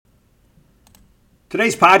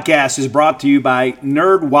Today's podcast is brought to you by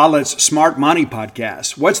NerdWallet's Smart Money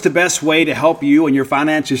Podcast. What's the best way to help you and your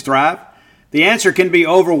finances thrive? The answer can be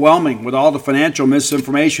overwhelming with all the financial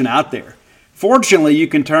misinformation out there. Fortunately, you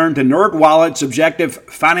can turn to NerdWallet's objective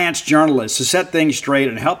finance journalists to set things straight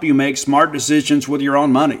and help you make smart decisions with your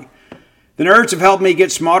own money. The nerds have helped me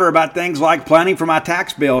get smarter about things like planning for my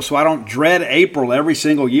tax bill so I don't dread April every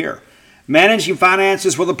single year, managing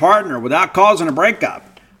finances with a partner without causing a breakup,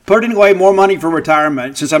 putting away more money for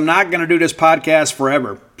retirement since I'm not going to do this podcast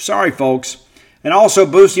forever. Sorry, folks. And also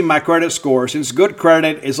boosting my credit score since good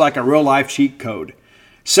credit is like a real-life cheat code.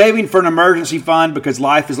 Saving for an emergency fund because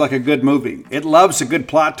life is like a good movie. It loves a good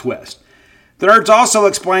plot twist. The nerds also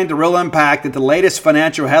explain the real impact that the latest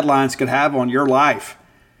financial headlines could have on your life.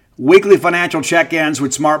 Weekly financial check-ins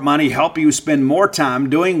with Smart Money help you spend more time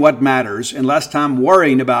doing what matters and less time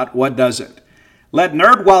worrying about what doesn't. Let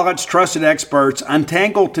NerdWallet's trusted experts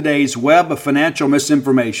untangle today's web of financial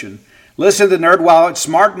misinformation. Listen to NerdWallet's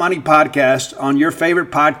Smart Money Podcast on your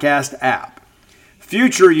favorite podcast app.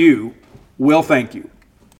 Future you will thank you.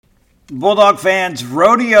 Bulldog fans,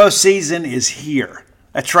 rodeo season is here.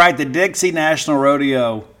 That's right, the Dixie National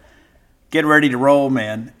Rodeo. Get ready to roll,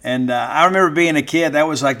 man. And I remember being a kid, that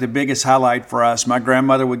was like the biggest highlight for us. My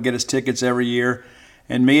grandmother would get us tickets every year.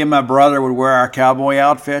 And me and my brother would wear our cowboy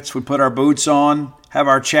outfits. We'd put our boots on, have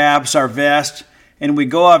our chaps, our vest, and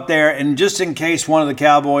we'd go up there. And just in case one of the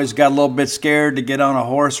cowboys got a little bit scared to get on a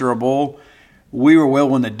horse or a bull, we were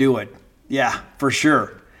willing to do it. Yeah, for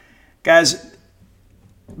sure. Guys,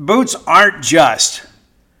 boots aren't just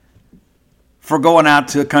for going out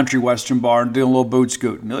to a country western bar and doing a little boot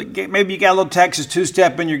scooting. Maybe you got a little Texas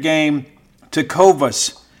two-step in your game.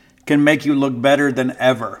 Tecovas can make you look better than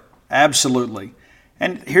ever. Absolutely.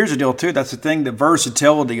 And here's the deal, too. That's the thing, the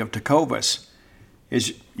versatility of Tecovas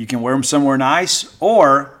is you can wear them somewhere nice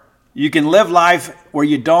or you can live life where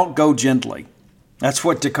you don't go gently. That's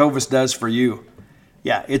what Tecovas does for you.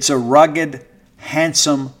 Yeah, it's a rugged,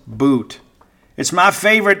 handsome boot. It's my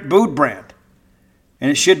favorite boot brand, and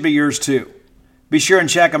it should be yours, too. Be sure and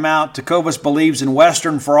check them out. Tecovas believes in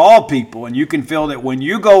Western for all people, and you can feel that when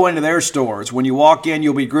you go into their stores. When you walk in,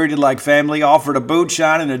 you'll be greeted like family, offered a boot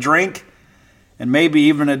shine and a drink, and maybe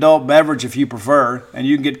even an adult beverage if you prefer, and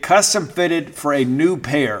you can get custom fitted for a new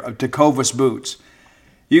pair of Tecovas boots.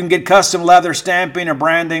 You can get custom leather stamping or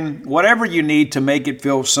branding, whatever you need to make it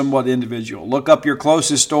feel somewhat individual. Look up your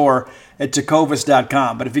closest store at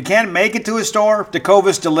tecovas.com. But if you can't make it to a store,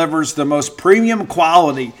 Tecovas delivers the most premium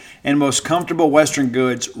quality and most comfortable Western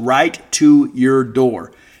goods right to your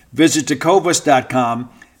door. Visit tecovas.com.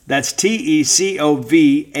 That's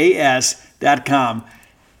TECOVAS.com.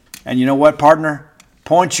 And you know what, partner?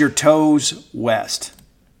 Point your toes west.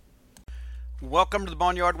 Welcome to the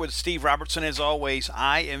Boneyard with Steve Robertson. As always,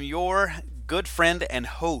 I am your good friend and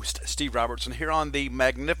host, Steve Robertson, here on the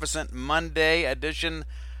magnificent Monday edition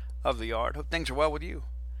of The Yard. Hope things are well with you.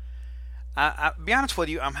 I'll be honest with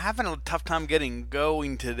you, I'm having a tough time getting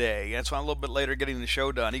going today. That's why I'm a little bit later getting the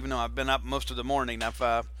show done, even though I've been up most of the morning.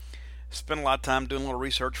 I've spent a lot of time doing a little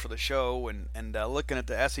research for the show and looking at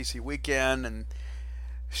the SEC weekend and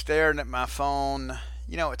staring at my phone.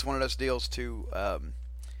 You know, it's one of those deals too.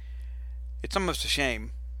 It's almost a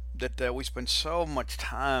shame that we spend so much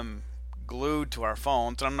time glued to our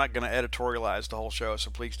phones. And I'm not going to editorialize the whole show, so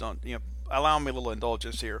please don't, allow me a little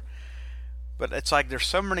indulgence here. But it's like there's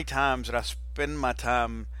so many times that I spend my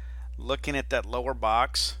time looking at that lower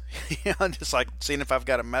box, just like seeing if I've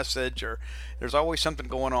got a message or there's always something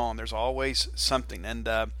going on. There's always something. And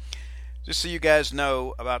just so you guys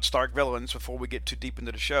know about Stark Villains before we get too deep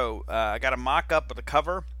into the show, I got a mock-up of the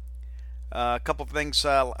cover. A couple of things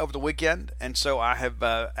over the weekend, and so I have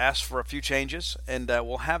asked for a few changes, and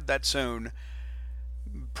we'll have that soon,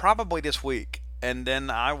 probably this week, and then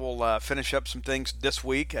I will finish up some things this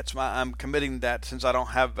week. I'm committing that since I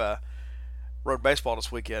don't have road baseball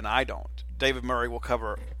this weekend. I don't. David Murray will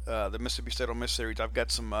cover the Mississippi State Ole Miss series. I've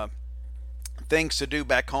got some things to do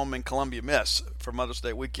back home in Columbia, Miss, for Mother's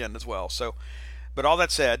Day weekend as well. So, but all that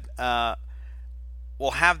said,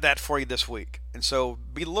 we'll have that for you this week. And so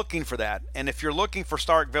be looking for that. And if you're looking for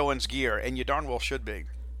Stark Villains gear, and you darn well should be,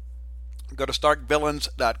 go to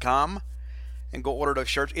starkvillains.com and go order those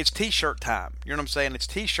shirts. It's t-shirt time. You know what I'm saying? It's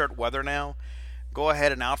t-shirt weather now. Go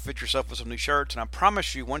ahead and outfit yourself with some new shirts. And I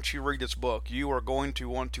promise you, once you read this book, you are going to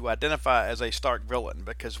want to identify as a Stark villain,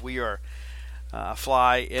 because we are a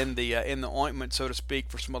fly in the ointment, so to speak,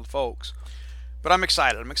 for some other folks. But I'm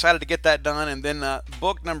excited. I'm excited to get that done. And then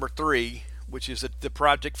book number 3, which is the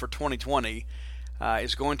project for 2020,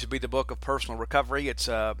 is going to be the book of personal recovery. It's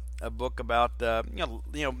a book about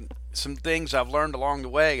some things I've learned along the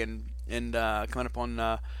way, and and coming up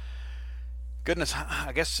on goodness,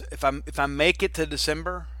 I guess if I make it to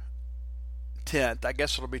December 10th, I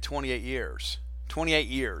guess it'll be 28 years. 28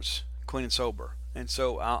 years clean and sober. And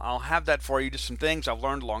so I'll have that for you, just some things I've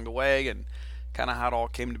learned along the way and kind of how it all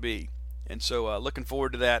came to be. And so looking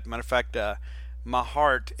forward to that. Matter of fact, my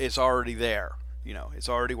heart is already there. It's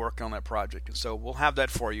already working on that project. And so we'll have that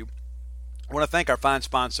for you. I want to thank our fine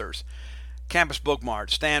sponsors, Campus Book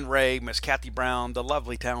Mart, Stan Ray, Miss Kathy Brown, the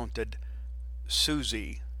lovely, talented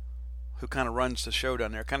Susie, who kind of runs the show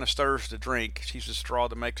down there, kind of stirs the drink. She's the straw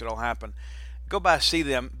that makes it all happen. Go by, see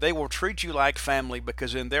them. They will treat you like family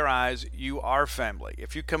because in their eyes, you are family.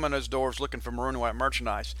 If you come in those doors looking for maroon and white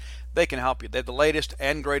merchandise, they can help you. They have the latest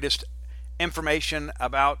and greatest information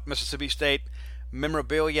about Mississippi State,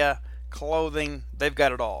 memorabilia, clothing. They've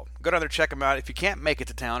got it all. Go down there, check them out. If you can't make it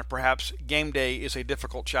to town, or perhaps game day is a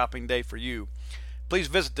difficult shopping day for you, please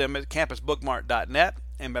visit them at campusbookmart.net.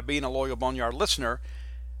 And by being a loyal Boneyard listener,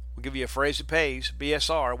 we'll give you a phrase that pays,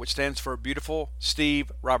 BSR, which stands for Beautiful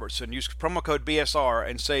Steve Robertson. Use promo code BSR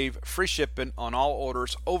and save free shipping on all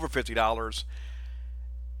orders over $50.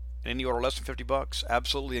 And any order less than $50,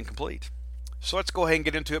 absolutely incomplete. So let's go ahead and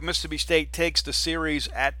get into it. Mississippi State takes the series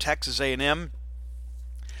at Texas A&M.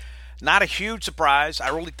 Not a huge surprise.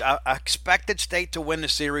 I expected State to win the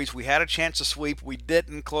series. We had a chance to sweep. We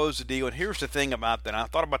didn't close the deal. And here's the thing about that. I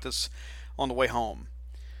thought about this on the way home.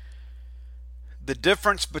 The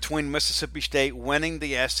difference between Mississippi State winning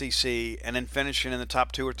the SEC and then finishing in the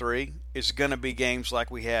top 2 or 3 is going to be games like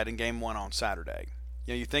we had in Game 1 on Saturday.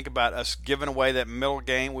 You think about us giving away that middle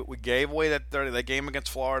game. We gave away that game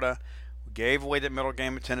against Florida. We gave away that middle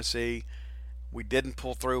game at Tennessee. We didn't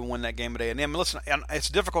pull through and win that game at A&M. Listen, it's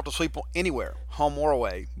difficult to sweep anywhere, home or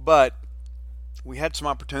away, but we had some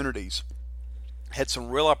opportunities, had some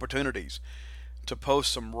real opportunities to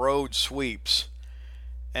post some road sweeps.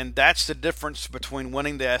 And that's the difference between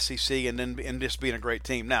winning the SEC and just being a great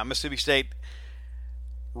team. Now, Mississippi State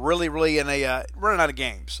really in a running out of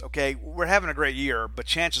games. Okay, we're having a great year, but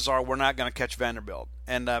chances are we're not going to catch Vanderbilt.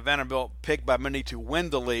 And Vanderbilt picked by many to win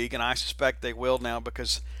the league, and I suspect they will now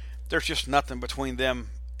because there's just nothing between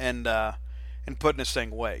them and putting this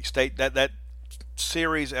thing away. State that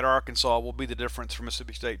series at Arkansas will be the difference for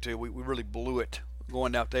Mississippi State too. We really blew it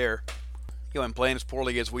going out there. And playing as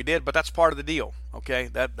poorly as we did, but that's part of the deal, okay?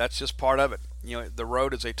 That's just part of it. The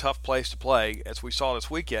road is a tough place to play, as we saw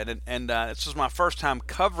this weekend, and this was my first time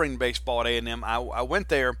covering baseball at A&M. I went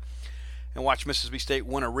there and watched Mississippi State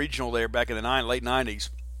win a regional there back in the late 90s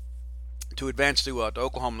to advance to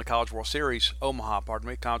Oklahoma in the College World Series,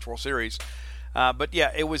 College World Series. But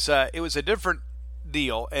yeah, it was a different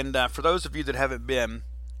deal, and for those of you that haven't been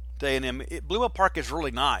to A&M, Blue Bell Park is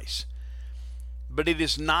really nice, but it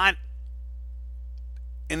is not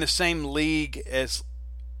in the same league as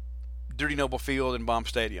Duty Noble Field and Baum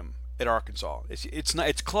Stadium at Arkansas.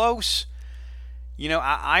 It's close.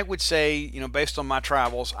 I would say, based on my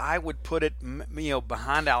travels, I would put it,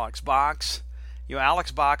 behind Alex Box.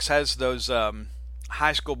 Alex Box has those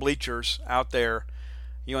high school bleachers out there,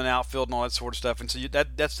 in the outfield and all that sort of stuff, and so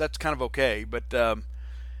that's kind of okay. But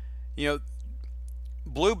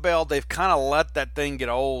Blue Bell, they've kind of let that thing get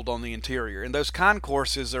old on the interior, and those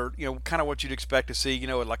concourses are, kind of what you'd expect to see,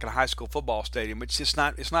 like in a high school football stadium. It's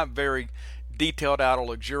not very detailed out or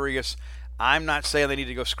luxurious. I'm not saying they need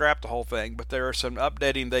to go scrap the whole thing, but there are some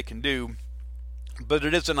updating they can do. But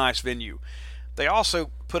it is a nice venue. They also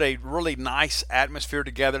put a really nice atmosphere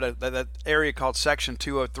together. That area called Section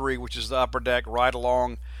 203, which is the upper deck right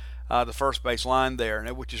along the first base line there,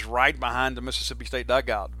 which is right behind the Mississippi State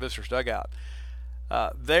dugout, visitors dugout.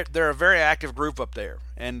 They're a very active group up there,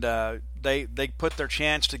 and they put their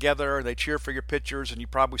chants together. They cheer for your pictures, and you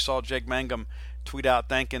probably saw Jake Mangum tweet out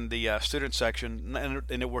thanking the student section,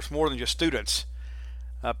 and it was more than just students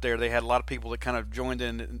up there. They had a lot of people that kind of joined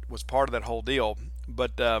in and was part of that whole deal.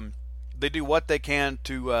 But they do what they can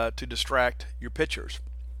to distract your pitchers.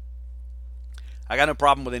 I got no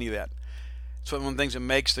problem with any of that. It's one of the things that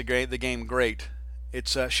makes the game great.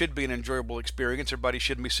 It should be an enjoyable experience. Everybody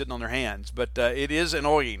shouldn't be sitting on their hands, but it is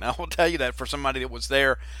annoying. I will tell you that for somebody that was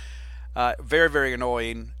there, very, very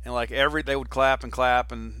annoying. And they would clap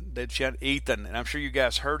and they'd chant Ethan. And I'm sure you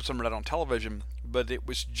guys heard some of that on television, but it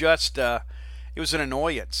was just it was an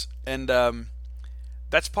annoyance, and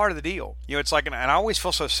that's part of the deal. It's like, and I always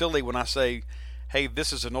feel so silly when I say, "Hey,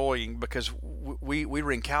 this is annoying," because we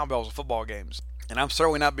ring cowbells at football games. And I'm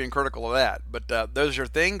certainly not being critical of that, but those are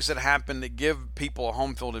things that happen that give people a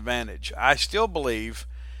home field advantage. I still believe,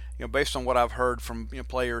 based on what I've heard from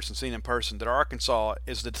players and seen in person, that Arkansas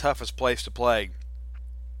is the toughest place to play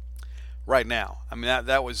right now. I mean,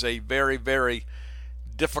 that was a very, very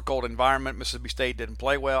difficult environment. Mississippi State didn't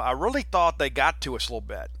play well. I really thought they got to us a little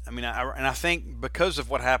bit. I mean, I think because of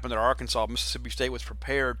what happened at Arkansas, Mississippi State was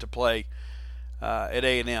prepared to play at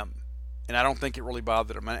A&M, and I don't think it really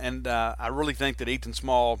bothered them. And I really think that Ethan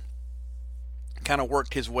Small kind of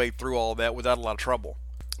worked his way through all of that without a lot of trouble.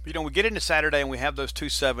 You know, we get into Saturday and we have those 2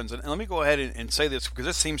 sevens, and let me go ahead and say this because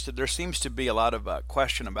there seems to be a lot of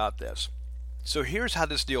question about this. So here's how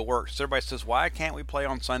this deal works. Everybody says, why can't we play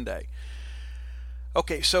on Sunday?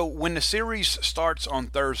 Okay, so when the series starts on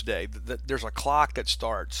Thursday, there's a clock that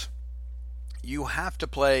starts. You have to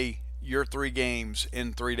play your 3 games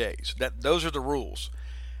in 3 days. Those are the rules.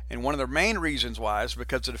 And one of the main reasons why is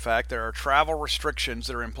because of the fact there are travel restrictions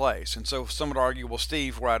that are in place. And so some would argue, well,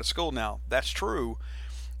 Steve, we're out of school now. That's true.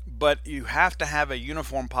 But you have to have a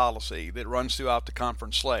uniform policy that runs throughout the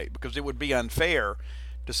conference slate, because it would be unfair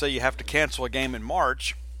to say you have to cancel a game in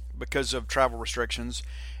March because of travel restrictions,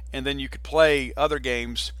 and then you could play other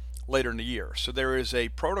games later in the year. So there is a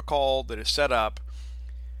protocol that is set up,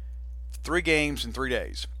 3 games in 3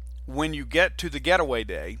 days. When you get to the getaway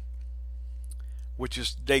day, which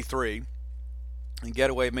is day 3, and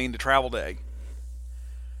getaway mean the travel day,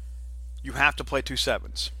 you have to play 2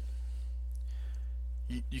 sevens.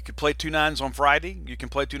 You could play 2 nines on Friday. You can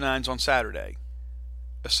play 2 nines on Saturday,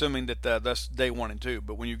 assuming that that's day 1 and 2.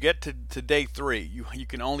 But when you get to day 3, you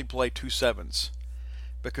can only play 2 sevens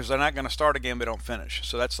because they're not going to start a game they don't finish.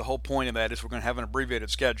 So that's the whole point of that, is we're going to have an abbreviated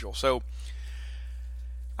schedule. So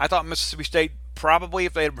I thought Mississippi State probably,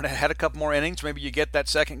 if they had a couple more innings, maybe you get that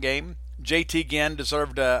second game. JT Ginn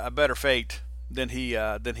deserved a better fate than he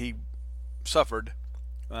suffered.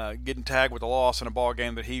 Getting tagged with a loss in a ball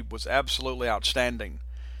game that he was absolutely outstanding.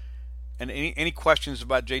 And any questions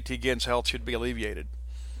about JT Ginn's health should be alleviated.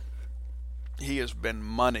 He has been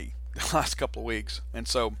money the last couple of weeks. And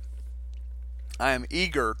so I am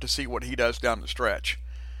eager to see what he does down the stretch.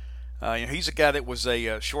 He's a guy that was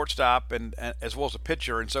a shortstop and as well as a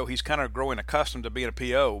pitcher, and so he's kind of growing accustomed to being a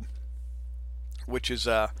PO, which is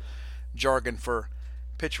jargon for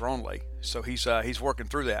pitcher only. So he's working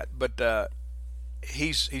through that. But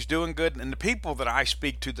he's doing good, and the people that I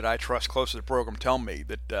speak to that I trust close to the program tell me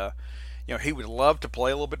that he would love to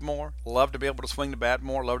play a little bit more, love to be able to swing the bat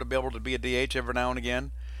more, love to be able to be a DH every now and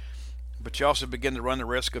again. But you also begin to run the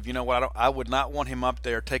risk of, I would not want him up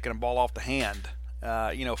there taking a ball off the hand,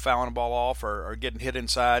 fouling a ball off or getting hit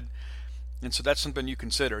inside. And so that's something you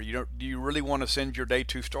consider. Do you really want to send your day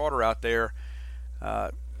 2 starter out there,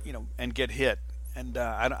 and get hit? And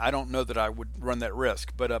I don't know that I would run that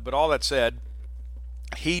risk. But all that said,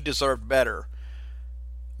 he deserved better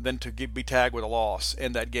than to be tagged with a loss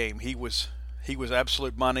in that game. He was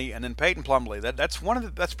absolute money. And then Peyton Plumlee,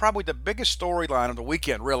 that's probably the biggest storyline of the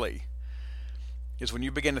weekend, really, is when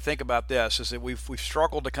you begin to think about this, is that we've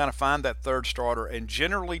struggled to kind of find that third starter, and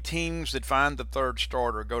generally teams that find the third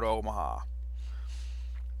starter go to Omaha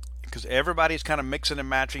because everybody's kind of mixing and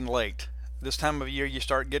matching late. This time of year you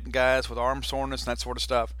start getting guys with arm soreness and that sort of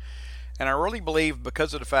stuff. And I really believe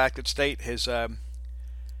because of the fact that State has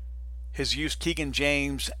used Keegan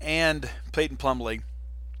James and Peyton Plumlee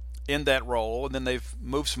in that role, and then they've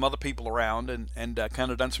moved some other people around and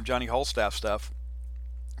kind of done some Johnny Holstaff stuff,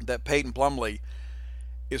 that Peyton Plumlee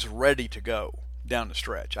is ready to go down the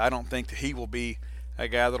stretch. I don't think that he will be a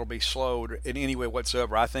guy that will be slowed in any way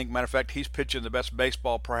whatsoever. I think, matter of fact, he's pitching the best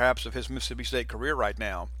baseball perhaps of his Mississippi State career right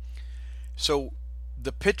now. So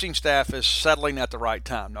the pitching staff is settling at the right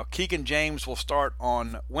time. Now, Keegan James will start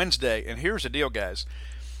on Wednesday, and here's the deal, guys.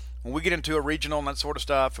 When we get into a regional and that sort of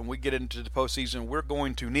stuff, and we get into the postseason, we're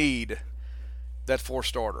going to need that 4th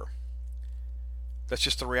starter. That's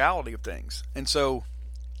just the reality of things. And so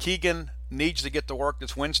Keegan needs to get to work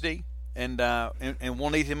this Wednesday, and we'll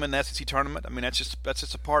need him in the SEC tournament. I mean, that's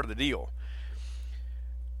just a part of the deal.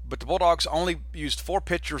 But the Bulldogs only used 4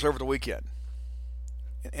 pitchers over the weekend.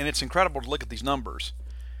 And it's incredible to look at these numbers.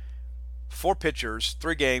 4 pitchers,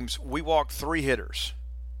 3 games. We walked 3 hitters.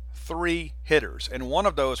 3 hitters. And one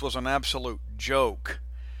of those was an absolute joke.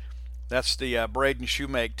 That's the Braden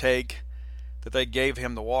Shoemake take that they gave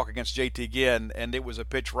him the walk against JT Ginn. And it was a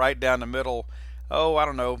pitch right down the middle. I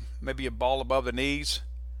don't know, maybe a ball above the knees.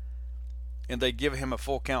 And they give him a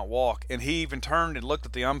full count walk. And he even turned and looked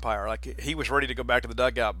at the umpire like he was ready to go back to the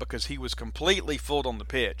dugout because he was completely fooled on the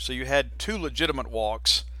pitch. So you had 2 legitimate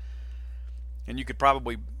walks. And you could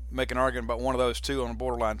probably make an argument about one of those 2 on a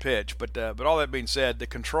borderline pitch. But all that being said, the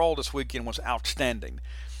control this weekend was outstanding.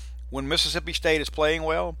 When Mississippi State is playing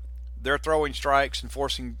well, they're throwing strikes and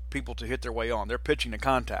forcing people to hit their way on. They're pitching to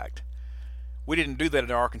contact. We didn't do that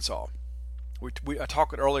in Arkansas. I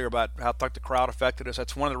talked earlier about how the crowd affected us.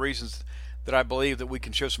 That's one of the reasons that I believe that we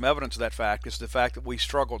can show some evidence of that fact is the fact that we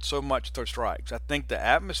struggled so much to throw strikes. I think the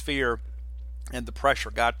atmosphere and the pressure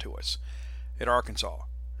got to us at Arkansas.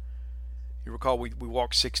 You recall we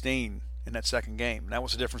walked 16 in that second game. That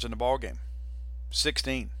was the difference in the ball game.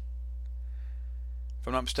 16. If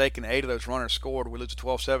I'm not mistaken, 8 of those runners scored. We lose a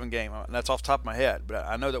 12-7 game. And that's off the top of my head, but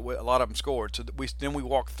I know that a lot of them scored. So then we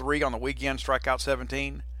walked 3 on the weekend, strike out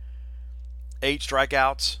 17. 8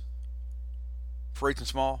 strikeouts for Ethan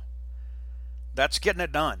Small. That's getting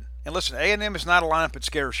it done. And listen, A&M is not a lineup that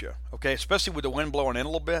scares you, okay, especially with the wind blowing in a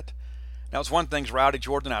little bit. Now, it's one thing Rowdy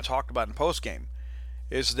Jordan and I talked about in the postgame,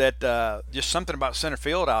 is that just something about center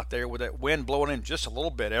field out there with that wind blowing in just a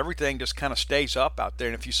little bit. Everything just kind of stays up out there.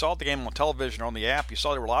 And if you saw the game on television or on the app, you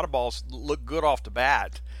saw there were a lot of balls that looked good off the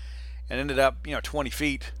bat and ended up 20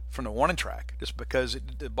 feet from the warning track just because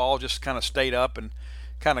the ball just kind of stayed up and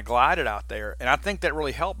kind of glided out there. And I think that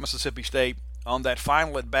really helped Mississippi State on that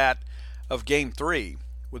final at bat of Game 3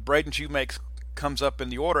 with Braden Shoemaker comes up in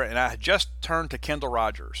the order. And I had just turned to Kendall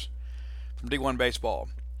Rogers from D1 Baseball,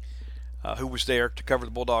 who was there to cover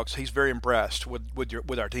the Bulldogs. He's very impressed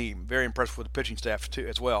with our team, very impressed with the pitching staff too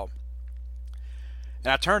as well.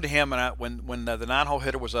 And I turned to him, and when the 9-hole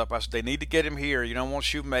hitter was up, I said, they need to get him here. You don't want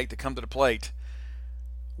Shoemaker to come to the plate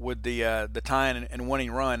with the tying and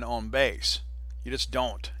winning run on base. You just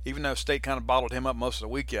don't, even though State kind of bottled him up most of the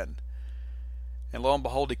weekend. And lo and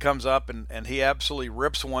behold, he comes up, and he absolutely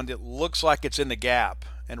rips one that looks like it's in the gap.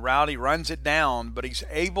 And Rowdy runs it down, but he's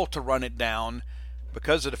able to run it down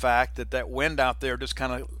because of the fact that wind out there just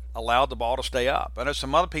kind of allowed the ball to stay up. I know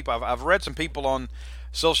some other people, I've read some people on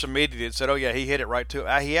social media that said, oh yeah, he hit it right to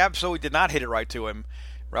him. He absolutely did not hit it right to him.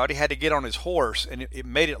 Rowdy had to get on his horse, and it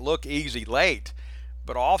made it look easy late.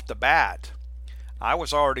 But off the bat, I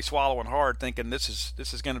was already swallowing hard thinking this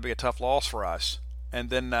is going to be a tough loss for us. And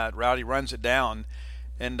then Rowdy runs it down.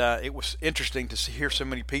 And it was interesting to hear so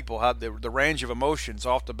many people, how the range of emotions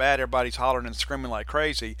off the bat, everybody's hollering and screaming like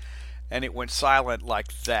crazy. And it went silent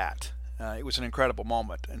like that. It was an incredible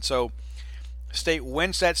moment. And so State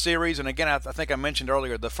wins that series. And again, I think I mentioned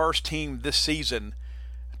earlier, the first team this season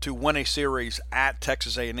to win a series at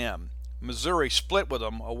Texas A&M. Missouri split with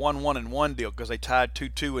them, a 1-1-1 deal, because they tied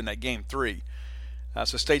 2-2 in that Game 3.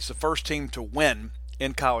 So State's the first team to win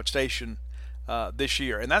in College Station this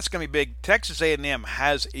year. And that's going to be big. Texas A&M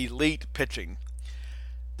has elite pitching.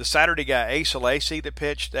 The Saturday guy, Ace Lacy, that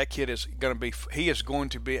pitched, that kid is going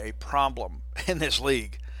to be a problem in this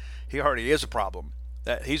league. He already is a problem.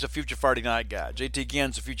 He's a future Friday night guy. JT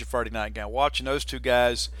Ginn's a future Friday night guy. Watching those two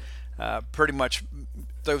guys pretty much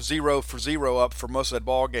throw 0 for 0 up for most of that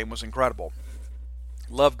ball game was incredible.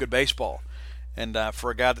 Love good baseball. And for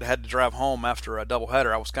a guy that had to drive home after a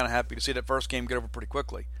doubleheader, I was kind of happy to see that first game get over pretty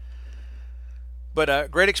quickly.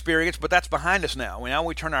 But great experience, but that's behind us now. Now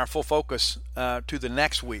we turn our full focus to the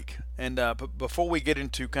next week. And before we get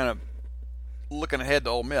into kind of looking ahead to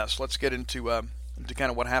Ole Miss, let's get into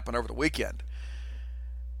kind of what happened over the weekend.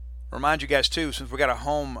 Remind you guys, too, since we got a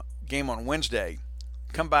home game on Wednesday,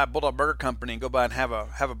 come by Bulldog Burger Company and go by and have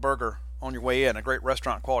a burger on your way in, a great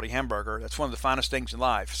restaurant quality hamburger. That's one of the finest things in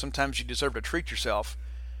life. Sometimes you deserve to treat yourself.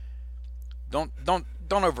 Don't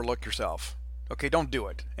overlook yourself. Okay, don't do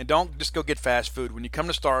it. And don't just go get fast food. When you come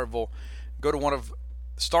to Starkville, go to one of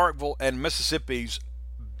Starkville and Mississippi's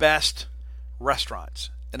best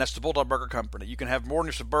restaurants, and that's the Bulldog Burger Company. You can have more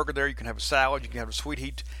than just a burger there. You can have a salad. You can have a sweet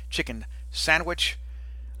heat chicken sandwich.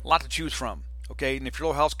 A lot to choose from. Okay, and if you're a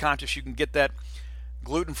little health conscious, you can get that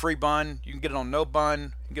gluten-free bun. You can get it on no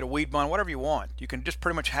bun. You can get a wheat bun, whatever you want. You can just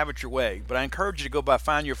pretty much have it your way. But I encourage you to go by,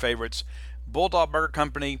 find your favorites. Bulldog Burger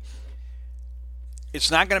Company. It's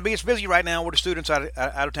not going to be as busy right now with the students out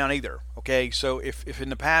of town either. Okay, so if in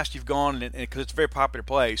the past you've gone, and because it's a very popular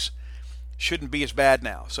place, shouldn't be as bad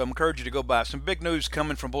now. So I encourage you to go by. Some big news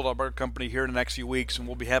coming from Bulldog Burger Company here in the next few weeks, and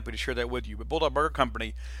we'll be happy to share that with you. But Bulldog Burger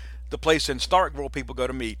Company, the place in Starkville people go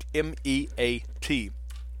to meet, MEAT.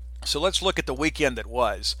 So let's look at the weekend that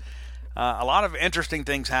was. A lot of interesting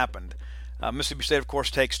things happened. Mississippi State, of course,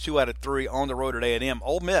 takes 2 out of 3 on the road at A&M.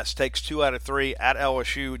 Ole Miss takes 2 out of 3 at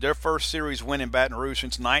LSU. Their first series win in Baton Rouge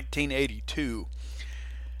since 1982.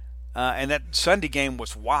 And that Sunday game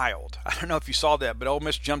was wild. I don't know if you saw that, but Ole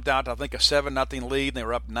Miss jumped out to, I think, a 7-0 lead. And they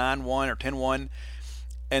were up 9-1 or 10-1.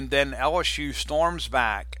 And then LSU storms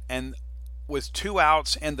back. And with 2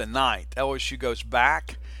 outs in the ninth, LSU goes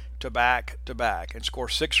back to back to back and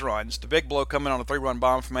scores 6 runs. The big blow coming on a 3-run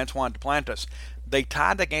bomb from Antoine Duplantis. They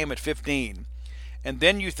tied the game at 15. And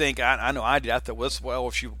then you think, I know I did. I thought, well,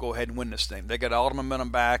 LSU will go ahead and win this thing. They got all the momentum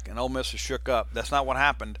back, and Ole Miss is shook up. That's not what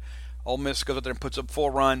happened. Ole Miss goes out there and puts up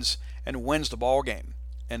 4 runs and wins the ball game.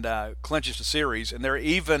 and clinches the series, and they're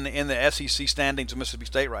even in the SEC standings of Mississippi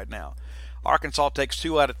State right now. Arkansas takes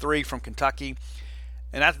 2 out of 3 from Kentucky,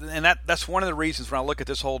 and that's one of the reasons when I look at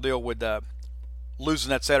this whole deal with losing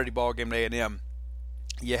that Saturday ball game to A&M.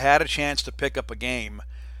 You had a chance to pick up a game,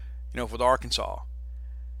 with Arkansas,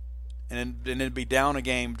 and then be down a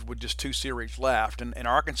game with just 2 series left, and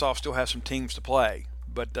Arkansas still has some teams to play.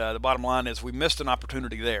 But the bottom line is we missed an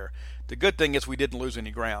opportunity there. The good thing is we didn't lose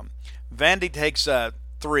any ground. Vandy takes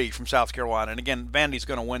 3 from South Carolina. And again, Vandy's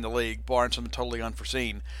going to win the league, barring something totally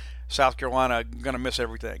unforeseen. South Carolina going to miss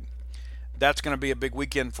everything. That's going to be a big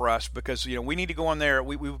weekend for us because, we need to go in there.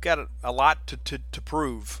 We've got a lot to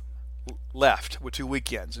prove left with 2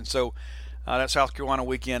 weekends. And so that South Carolina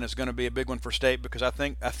weekend is going to be a big one for State because I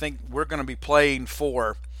think we're going to be playing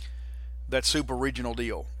for that super regional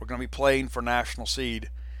deal. We're going to be playing for national seed.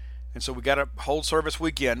 And so we got to hold service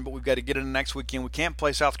weekend, but we've got to get in the next weekend. We can't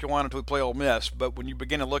play South Carolina until we play Ole Miss, but when you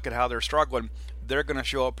begin to look at how they're struggling, they're going to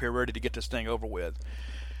show up here ready to get this thing over with.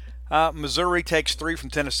 Missouri takes 3 from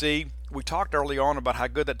Tennessee. We talked early on about how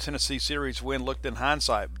good that Tennessee series win looked in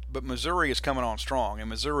hindsight, but Missouri is coming on strong, and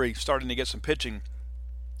Missouri starting to get some pitching.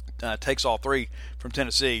 Takes all 3 from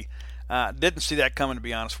Tennessee. Didn't see that coming, to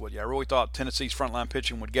be honest with you. I really thought Tennessee's frontline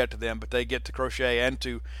pitching would get to them, but they get to Crochet and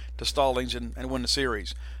to Stallings and win the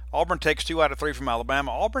series. Auburn takes 2 out of 3 from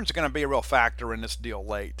Alabama. Auburn's going to be a real factor in this deal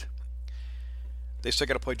late. They still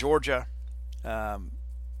got to play Georgia.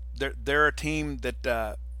 They're a team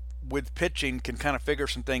that, with pitching, can kind of figure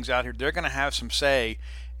some things out here. They're going to have some say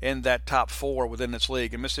in that top 4 within this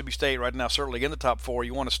league. And Mississippi State right now certainly in the top 4.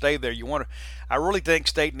 You want to stay there. I really think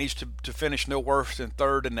State needs to finish no worse than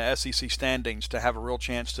 3rd in the SEC standings to have a real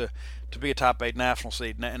chance to be a top 8 national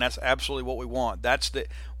seed. And that's absolutely what we want.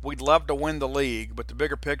 We'd love to win the league, but the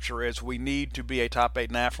bigger picture is we need to be a top 8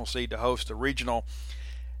 national seed to host the regional.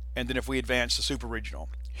 And then if we advance the super regional,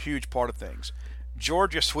 huge part of things.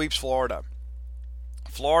 Georgia sweeps Florida.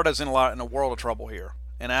 Florida's in a world of trouble here,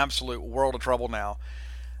 an absolute world of trouble now.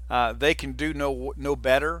 They can do no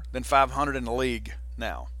better than 500 in the league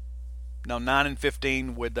now. Now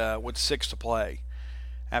 9-15 with 6 to play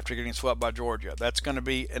after getting swept by Georgia. That's going to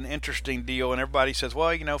be an interesting deal. And everybody says,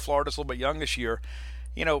 well, Florida's a little bit young this year.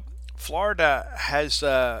 Florida has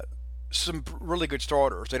some really good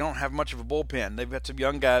starters. They don't have much of a bullpen. They've got some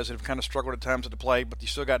young guys that have kind of struggled at times at the plate, but you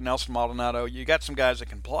still got Nelson Maldonado. You got some guys that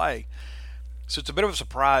can play. So it's a bit of a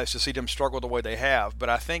surprise to see them struggle the way they have. But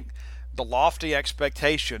I think the lofty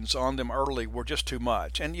expectations on them early were just too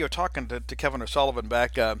much. And talking to Kevin O'Sullivan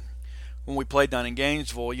back when we played down in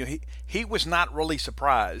Gainesville, he was not really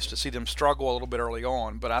surprised to see them struggle a little bit early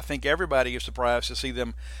on. But I think everybody is surprised to see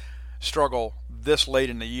them struggle this late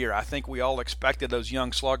in the year. I think we all expected those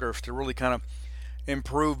young sluggers to really kind of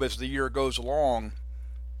improve as the year goes along.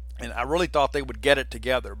 And I really thought they would get it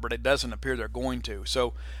together, but it doesn't appear they're going to.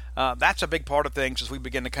 So that's a big part of things as we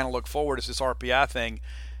begin to kind of look forward is this RPI thing.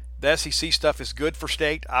 The SEC stuff is good for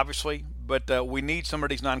State, obviously, but we need some of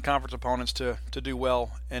these non-conference opponents to do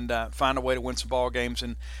well and find a way to win some ball games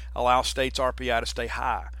and allow State's RPI to stay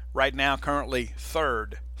high. Right now, currently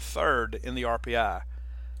third in the RPI.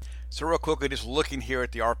 So real quickly, just looking here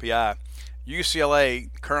at the RPI, UCLA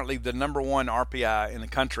currently the number 1 RPI in the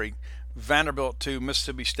country. Vanderbilt 2,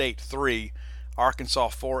 Mississippi State 3, Arkansas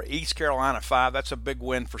 4, East Carolina 5. That's a big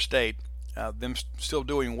win for State. Them still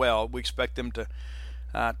doing well. We expect them to.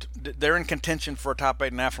 They're in contention for a top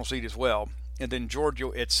 8 national seed as well. And then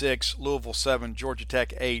Georgia at 6, Louisville 7, Georgia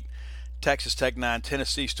Tech 8, Texas Tech 9,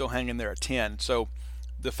 Tennessee still hanging there at 10. So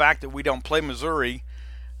the fact that we don't play Missouri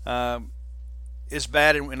is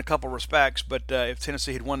bad in a couple of respects. But if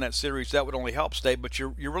Tennessee had won that series, that would only help State. But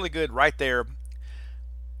you're really good right there.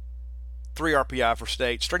 3 RPI for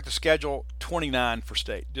State. Strength of schedule, 29 for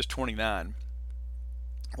State. Just 29.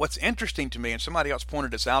 What's interesting to me, and somebody else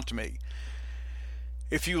pointed this out to me,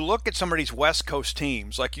 if you look at some of these West Coast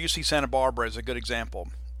teams, like UC Santa Barbara is a good example.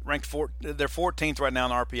 They're 14th right now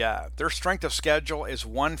in RPI. Their strength of schedule is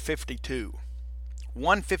 152.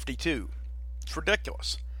 152. It's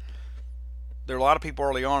ridiculous. There are a lot of people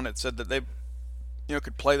early on that said that they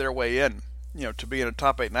could play their way in, to be in a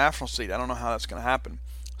top 8 national seed. I don't know how that's going to happen.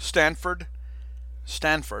 Stanford,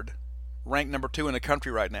 ranked number 2 in the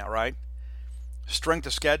country right now, right? Strength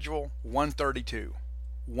of schedule, 132.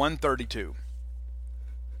 132.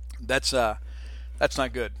 That's not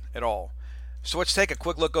good at all. So let's take a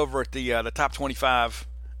quick look over at the top 25,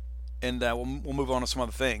 and we'll move on to some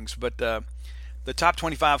other things. But the top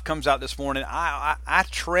 25 comes out this morning. I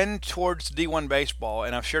trend towards D1 baseball,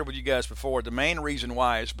 and I've shared with you guys before. The main reason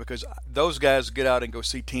why is because those guys get out and go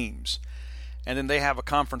see teams. And then they have a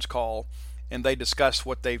conference call, and they discuss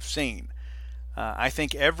what they've seen. I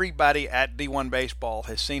think everybody at D1 baseball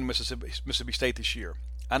has seen Mississippi State this year.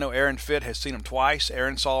 I know Aaron Fitt has seen them twice.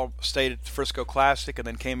 Aaron saw State at the Frisco Classic and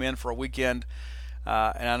then came in for a weekend.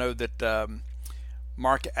 And I know that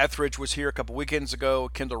Mark Etheridge was here a couple weekends ago.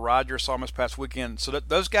 Kendall Rogers saw him this past weekend. So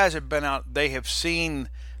those guys have been out. They have seen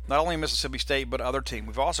not only Mississippi State but other teams.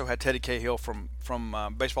 We've also had Teddy Cahill from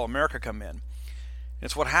Baseball America come in. And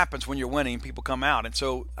it's what happens when you're winning. People come out. And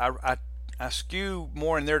so I skew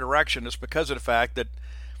more in their direction just because of the fact that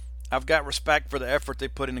I've got respect for the effort they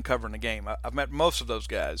put in covering the game. I've met most of those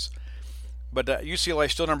guys. But UCLA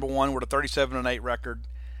still number one with a 37-8 record.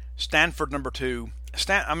 Stanford number two.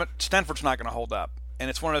 Stanford's not going to hold up. And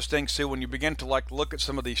it's one of those things, too, when you begin to look at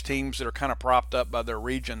some of these teams that are kind of propped up by their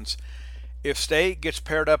regions. If State gets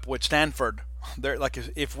paired up with Stanford, they're like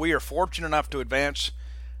if we are fortunate enough to advance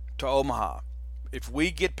to Omaha, if we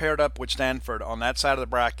get paired up with Stanford on that side of the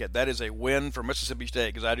bracket, that is a win for Mississippi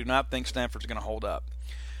State because I do not think Stanford's going to hold up.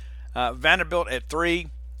 Vanderbilt at 3,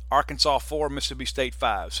 Arkansas 4, Mississippi State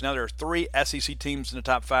 5. So now there are 3 SEC teams in the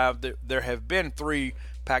top 5. There have been 3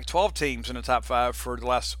 Pac-12 teams in the top 5 for the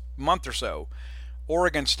last month or so.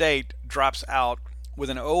 Oregon State drops out with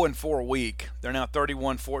an 0-4 week. They're now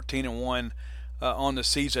 31-14-1 on the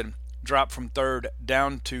season. Dropped from 3rd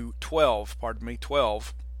down to 12.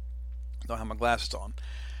 Don't have my glasses on.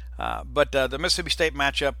 But the Mississippi State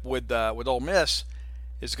matchup with Ole Miss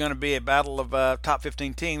is going to be a battle of top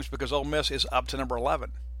 15 teams because Ole Miss is up to number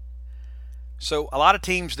 11. So a lot of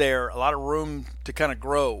teams there, a lot of room to kind of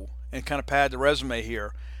grow and kind of pad the resume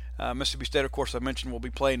here. Mississippi State, of course, I mentioned will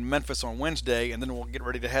be playing Memphis on Wednesday, and then we'll get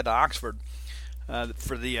ready to head to Oxford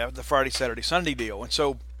for the Friday, Saturday, Sunday deal. And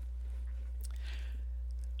so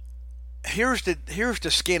here's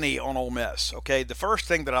the skinny on Ole Miss. Okay, the first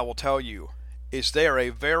thing that I will tell you is they are a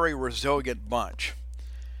very resilient bunch.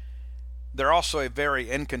 They're also a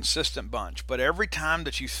very inconsistent bunch, but every time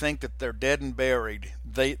that you think that they're dead and buried,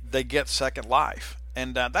 they get second life.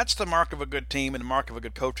 And that's the mark of a good team and the mark of a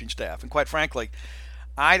good coaching staff. And quite frankly,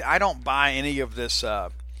 I don't buy any of this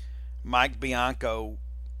Mike Bianco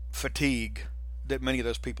fatigue that many of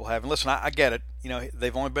those people have. And listen, I get it. You know,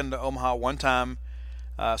 they've only been to Omaha one time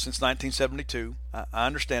since 1972. I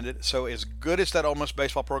understand it. So as good as that Ole Miss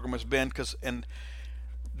baseball program has been, and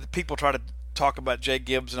the people try to talk about Jay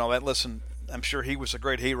Gibbs and all that. Listen, I'm sure he was a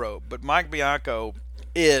great hero, but Mike Bianco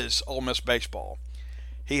is Ole Miss baseball.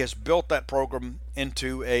 He has built that program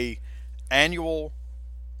into a annual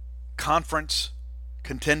conference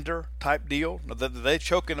contender type deal. They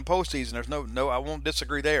choke in the postseason. There's no, I won't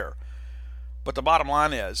disagree there. But the bottom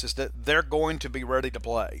line is that they're going to be ready to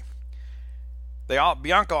play.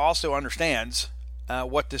 Bianco also understands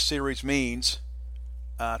what this series means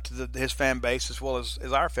to his fan base as well as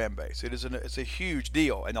our fan base. It's a huge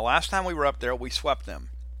deal. And the last time we were up there, we swept them.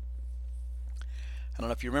 I don't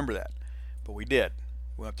know if you remember that, but we did.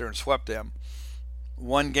 We went up there and swept them.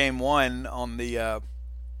 Won game 1 on the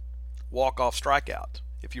walk-off strikeout,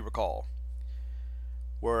 if you recall,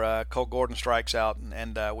 where Cole Gordon strikes out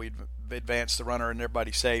and we advance the runner and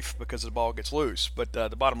everybody's safe because the ball gets loose. But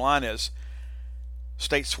the bottom line is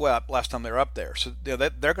State swept last time they were up there. So they're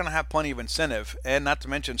going to have plenty of incentive, and not to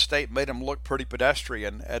mention State made them look pretty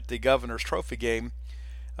pedestrian at the Governor's Trophy game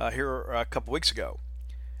here a couple weeks ago.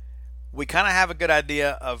 We kind of have a good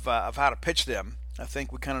idea of how to pitch them. I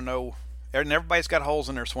think we kind of know, and everybody's got holes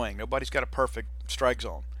in their swing. Nobody's got a perfect strike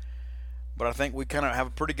zone. But I think we kind of have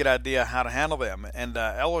a pretty good idea how to handle them. And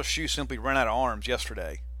LSU simply ran out of arms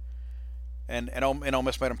yesterday. And Ole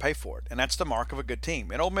Miss made them pay for it. And that's the mark of a good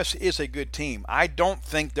team. And Ole Miss is a good team. I don't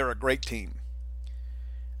think they're a great team.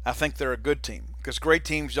 I think they're a good team. Because great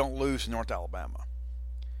teams don't lose in North Alabama.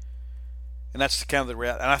 And that's kind of the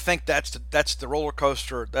reality. And I think that's the roller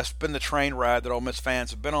coaster. That's been the train ride that Ole Miss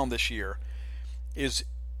fans have been on this year. Is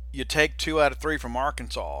you take 2 out of 3 from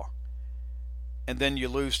Arkansas, and then you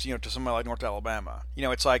lose, to somebody like North Alabama.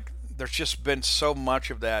 It's like there's just been so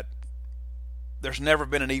much of that. There's never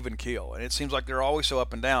been an even keel, and it seems like they're always so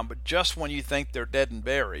up and down. But just when you think they're dead and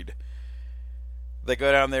buried, they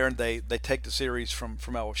go down there and they take the series from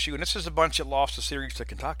LSU. And this is a bunch that lost the series to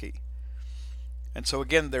Kentucky. And so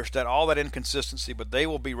again, there's all that inconsistency, but they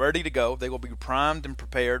will be ready to go. They will be primed and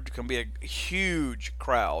prepared. It's going to be a huge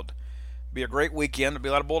crowd. Be a great weekend. There'll be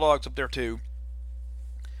a lot of Bulldogs up there too.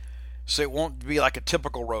 So it won't be like a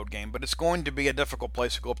typical road game, but it's going to be a difficult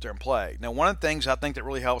place to go up there and play. Now, one of the things I think that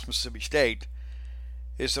really helps Mississippi State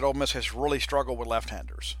is that Ole Miss has really struggled with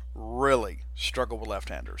left-handers. Really struggled with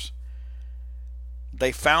left-handers.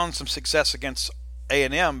 They found some success against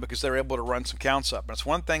A&M because they were able to run some counts up. And it's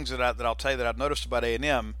one of the things that I'll tell you that I've noticed about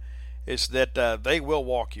A&M is that they will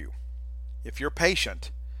walk you. If you're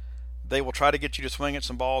patient, They will try to get you to swing at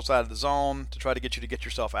some balls out of the zone to try to get you to get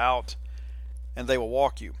yourself out, and they will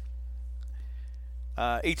walk you.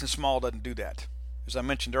 Ethan Small doesn't do that. As I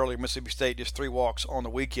mentioned earlier, Mississippi State just 3 walks on the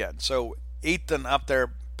weekend. So Ethan up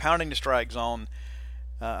there pounding the strike zone,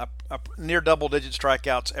 near double-digit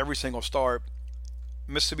strikeouts every single start.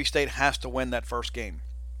 Mississippi State has to win that first game.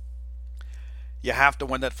 You have to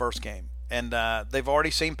win that first game. And they've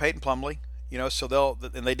already seen Peyton Plumlee, so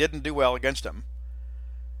they didn't do well against him.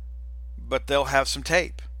 But they'll have some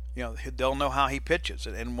tape. They'll know how he pitches.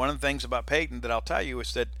 And one of the things about Peyton that I'll tell you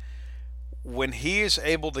is that when he is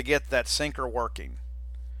able to get that sinker working,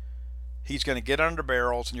 he's going to get under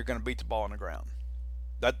barrels and you're going to beat the ball on the ground.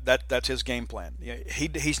 That's his game plan.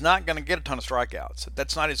 He's not going to get a ton of strikeouts.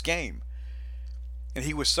 That's not his game. And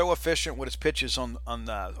he was so efficient with his pitches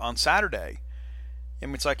on Saturday. I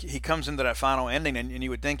mean, it's like he comes into that final ending, and you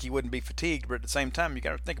would think he wouldn't be fatigued, but at the same time, you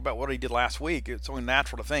got to think about what he did last week. It's only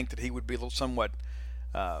natural to think that he would be somewhat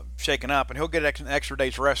shaken up, and he'll get an extra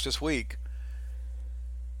day's rest this week.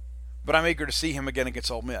 But I'm eager to see him again against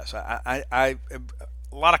Ole Miss. I a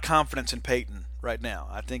lot of confidence in Peyton right now.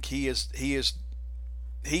 I think he's the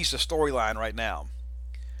storyline right now.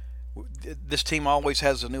 This team always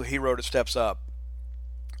has a new hero that steps up,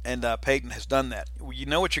 and Peyton has done that. You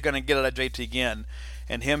know what you're going to get out of JT again,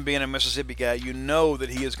 and him being a Mississippi guy, you know that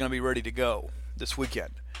he is going to be ready to go this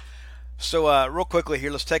weekend. So real quickly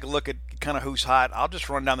here, let's take a look at kind of who's hot. I'll just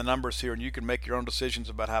run down the numbers here, and you can make your own decisions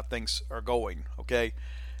about how things are going, okay?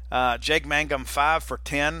 Jake Mangum 5 for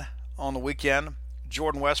 10 on the weekend.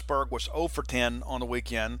 Jordan Westberg was 0 for 10 on the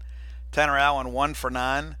weekend. Tanner Allen 1 for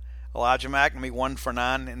 9. Elijah McNamee 1 for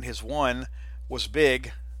 9, and his 1 was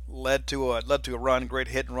big, led to a run, great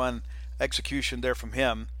hit and run execution there from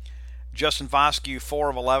him. Justin Foscue 4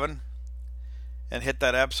 of 11, and hit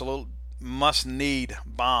that absolute must-need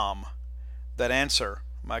bomb. That answer,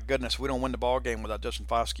 my goodness, we don't win the ball game without Justin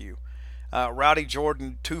Foscue. Rowdy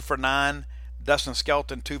Jordan 2 for 9. Dustin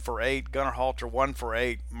Skelton 2 for 8, Gunnar Halter 1 for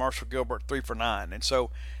 8, Marshall Gilbert 3 for 9. And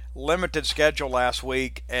so limited schedule last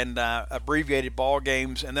week and abbreviated ball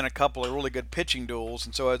games and then a couple of really good pitching duels.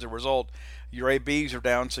 And so as a result, your ABs are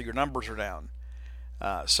down, so your numbers are down.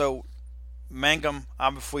 So Mangum,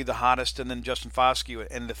 obviously the hottest, and then Justin Foscue.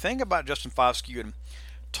 And the thing about Justin Foscue and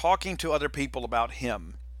talking to other people about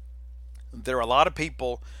him, there are a lot of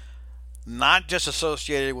people not just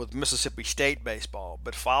associated with Mississippi State baseball,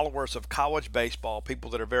 but followers of college baseball,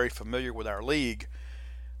 people that are very familiar with our league,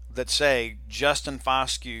 that say Justin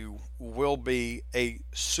Foscue will be a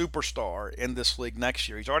superstar in this league next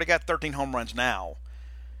year. He's already got 13 home runs now.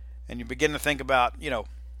 And you begin to think about,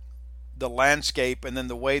 the landscape and then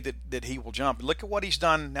the way that he will jump. Look at what he's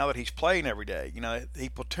done now that he's playing every day. He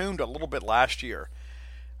platooned a little bit last year.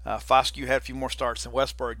 Foscue had a few more starts than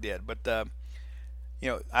Westberg did, but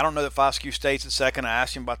I don't know that Foscue stays at second. I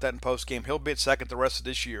asked him about that in postgame. He'll be at second the rest of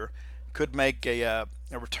this year. Could make a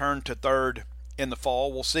return to third in the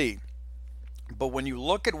fall. We'll see. But when you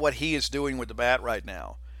look at what he is doing with the bat right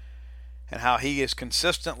now and how he has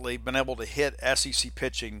consistently been able to hit SEC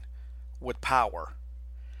pitching with power,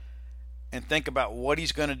 and think about what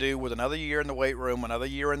he's going to do with another year in the weight room, another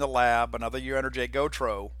year in the lab, another year under Jay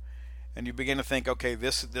Gautreaux, and you begin to think, okay,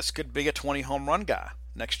 this could be a 20 home run guy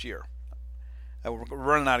next year. We're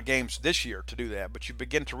running out of games this year to do that, but you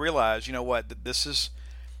begin to realize, that this is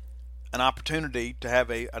an opportunity to have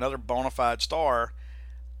another bona fide star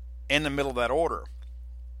in the middle of that order.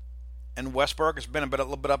 And Westberg has been a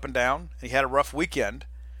little bit up and down. He had a rough weekend,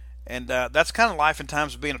 and that's kind of life in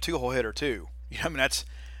times of being a two-hole hitter too.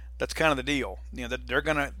 That's kind of the deal. That they're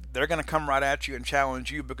gonna come right at you and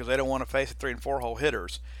challenge you because they don't want to face the 3- and 4-hole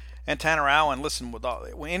hitters. And Tanner Allen, listen,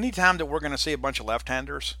 any time that we're going to see a bunch of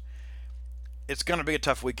left-handers, it's going to be a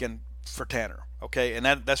tough weekend for Tanner, okay? And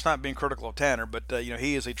that's not being critical of Tanner, but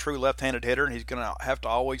he is a true left-handed hitter, and he's going to have to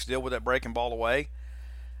always deal with that breaking ball away.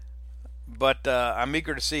 But I'm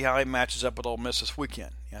eager to see how he matches up with Ole Miss this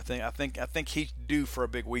weekend. I think he's due for a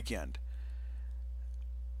big weekend.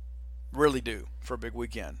 Really due for a big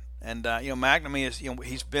weekend. And McNamee is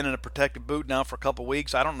he's been in a protected boot now for a couple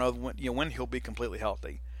weeks. I don't know when he'll be completely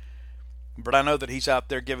healthy, but I know that he's out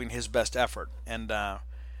there giving his best effort and kind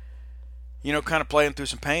of playing through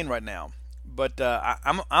some pain right now. But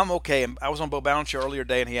I'm okay. I was on Bo Bounce show earlier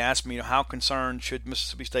today, and he asked me, how concerned should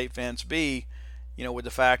Mississippi State fans be, with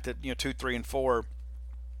the fact that 2, 3, and 4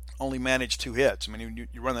 only managed 2 hits. I mean,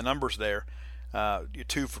 you run the numbers there, you're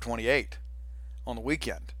 2 for 28 on the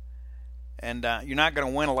weekend, and you're not going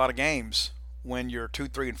to win a lot of games when your 2,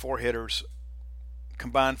 3, and 4 hitters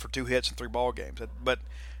combined for 2 hits and 3 ball games. But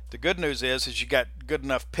the good news is you got good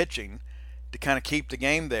enough pitching to kind of keep the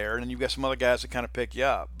game there, and then you've got some other guys that kind of pick you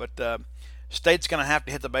up. But State's going to have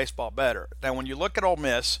to hit the baseball better. Now, when you look at Ole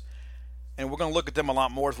Miss, and we're going to look at them a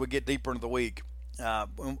lot more as we get deeper into the week,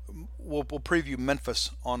 we'll preview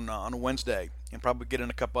Memphis on Wednesday and probably get in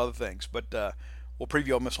a couple other things. But we'll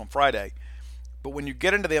preview Ole Miss on Friday. But when you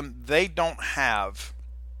get into them, they don't have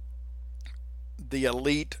the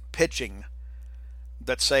elite pitching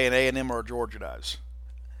that, say, an A&M or a Georgia does.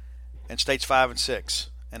 And State's 5-6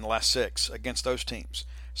 in the last 6 against those teams.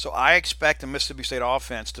 So I expect the Mississippi State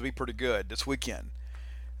offense to be pretty good this weekend.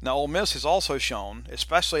 Now, Ole Miss has also shown,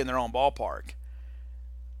 especially in their own ballpark,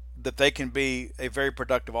 that they can be a very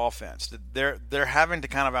productive offense. They're having to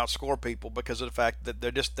kind of outscore people because of the fact that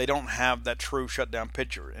they don't have that true shutdown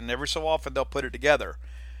pitcher. And every so often they'll put it together.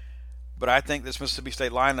 But I think this Mississippi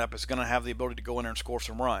State lineup is going to have the ability to go in there and score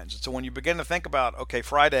some runs. And so when you begin to think about, okay,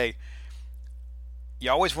 Friday,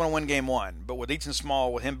 you always want to win game 1. But with Easton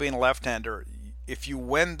Small, with him being a left-hander, if you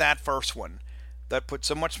win that first one, that puts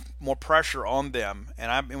so much more pressure on them.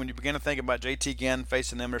 And when you begin to think about JT Ginn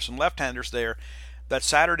facing them, there's some left-handers there. That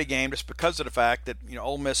Saturday game, just because of the fact that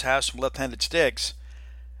Ole Miss has some left-handed sticks,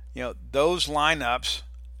 those lineups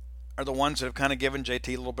are the ones that have kind of given JT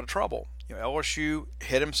a little bit of trouble. LSU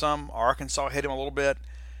hit him some, Arkansas hit him a little bit,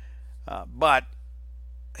 but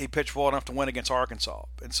he pitched well enough to win against Arkansas.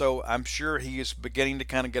 And so I'm sure he is beginning to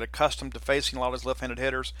kind of get accustomed to facing a lot of his left-handed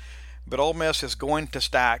hitters. But Ole Miss is going to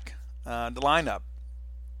stack the lineup,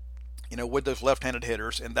 with those left-handed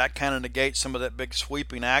hitters, and that kind of negates some of that big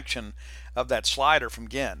sweeping action of that slider from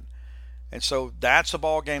Ginn. And so that's a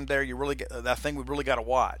ball game there. I think we really got to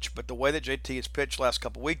watch. But the way that JT has pitched last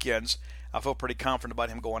couple weekends, I feel pretty confident about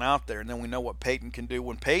him going out there. And then we know what Peyton can do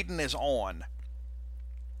when Peyton is on.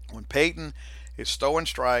 When Peyton is throwing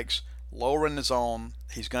strikes, lowering the zone,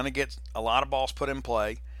 he's going to get a lot of balls put in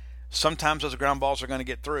play. Sometimes those ground balls are going to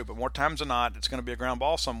get through, but more times than not, it's going to be a ground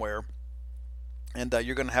ball somewhere. And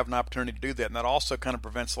you're going to have an opportunity to do that. And that also kind of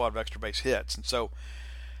prevents a lot of extra base hits. And so,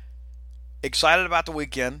 excited about the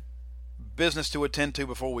weekend. Business to attend to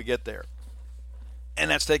before we get there.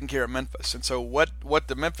 And that's taking care of Memphis. And so what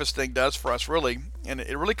the Memphis thing does for us really, and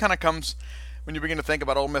it really kind of comes when you begin to think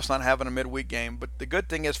about Ole Miss not having a midweek game. But the good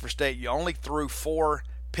thing is for State, you only threw 4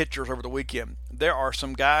 pitchers over the weekend. There are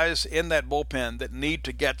some guys in that bullpen that need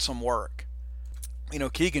to get some work.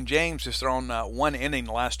 Keegan James has thrown 1 inning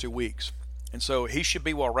the last 2 weeks. And so he should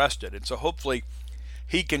be well rested. And so hopefully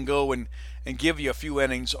he can go and give you a few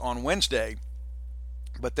innings on Wednesday.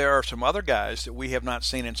 But there are some other guys that we have not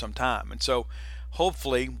seen in some time. And so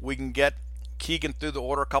hopefully we can get Keegan through the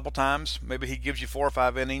order a couple times. Maybe he gives you 4 or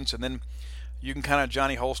 5 innings, and then you can kind of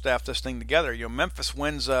Johnny Holstaff this thing together. Memphis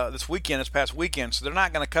wins this past weekend, so they're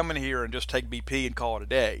not going to come in here and just take BP and call it a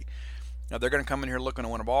day. They're going to come in here looking to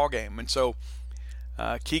win a ball game. And so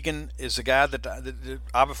Keegan is a guy that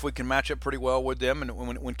obviously we can match up pretty well with them.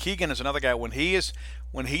 And when Keegan is another guy, when he's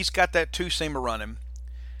got that 2-seamer running,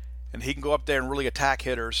 and he can go up there and really attack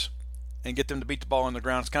hitters and get them to beat the ball on the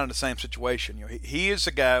ground, it's kind of the same situation. He is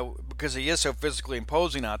a guy, because he is so physically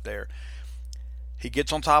imposing out there, he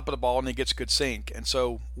gets on top of the ball and he gets good sink. And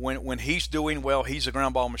so when he's doing well, he's a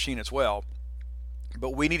ground ball machine as well.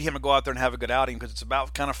 But we need him to go out there and have a good outing, because it's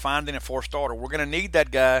about kind of finding a 4th starter. We're going to need that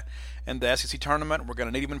guy in the SEC tournament. We're going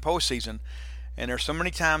to need him in postseason. And there's so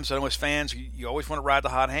many times, I know as fans, you always want to ride the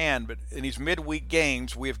hot hand, but in these midweek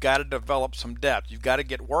games, we have got to develop some depth. You've got to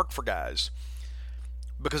get work for guys.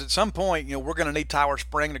 Because at some point, we're going to need Tyler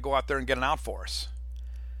Spring to go out there and get an out for us.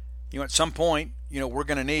 At some point, we're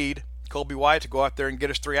going to need Colby White to go out there and get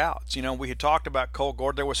us 3 outs. We had talked about Cole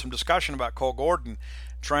Gordon. There was some discussion about Cole Gordon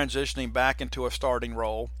transitioning back into a starting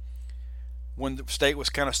role when the State was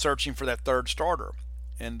kind of searching for that 3rd starter.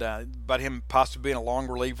 And about him possibly being a long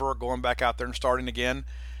reliever or going back out there and starting again.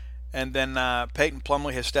 And then Peyton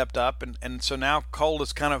Plumlee has stepped up. And so now Cole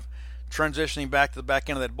is kind of transitioning back to the back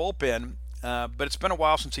end of that bullpen. But it's been a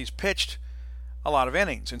while since he's pitched a lot of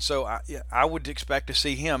innings. And so I would expect to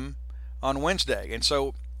see him on Wednesday. And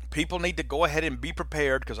so people need to go ahead and be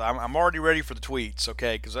prepared, because I'm already ready for the tweets,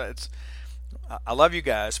 okay? Because I love you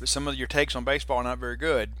guys, but some of your takes on baseball are not very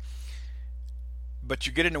good. But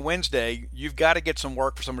you get into Wednesday, you've got to get some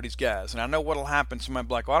work for some of these guys. And I know what will happen. Somebody will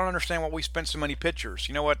be like, well, I don't understand why we spent so many pitchers.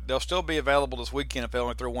 You know what? They'll still be available this weekend if they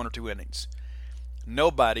only throw 1 or 2 innings.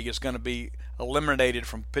 Nobody is going to be eliminated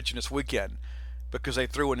from pitching this weekend because they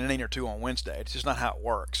threw an inning or 2 on Wednesday. It's just not how it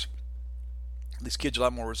works. These kids are a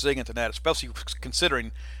lot more resilient than that, especially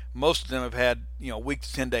considering most of them have had, a week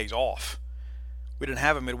to 10 days off. We didn't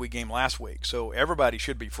have a midweek game last week, so everybody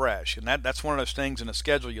should be fresh. And that's one of those things in the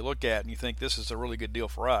schedule you look at and you think this is a really good deal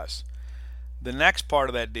for us. The next part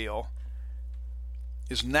of that deal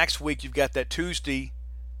is next week you've got that Tuesday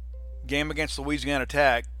game against Louisiana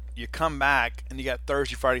Tech. You come back and you got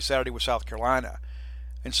Thursday, Friday, Saturday with South Carolina.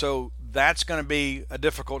 And so that's going to be a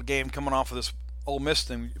difficult game coming off of this Ole Miss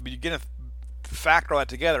thing. But you get to factor all that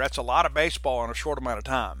together. That's a lot of baseball in a short amount of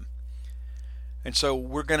time. And so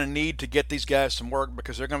we're going to need to get these guys some work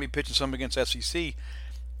because they're going to be pitching some against SEC.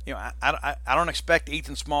 I don't expect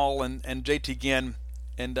Ethan Small and JT Ginn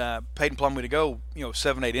and Peyton Plumlee to go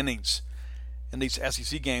 7-8 innings in these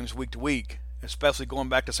SEC games week to week, especially going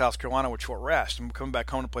back to South Carolina with short rest and coming back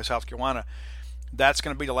home to play South Carolina. That's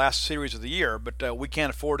going to be the last series of the year, but we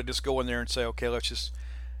can't afford to just go in there and say, okay, let's just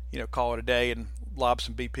call it a day and lob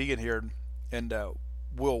some BP in here and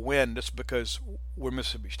we'll win just because we're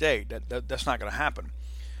Mississippi State. That's not going to happen.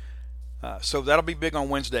 So that'll be big on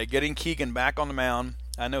Wednesday. Getting Keegan back on the mound.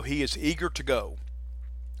 I know he is eager to go.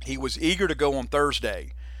 He was eager to go on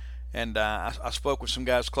Thursday, and I spoke with some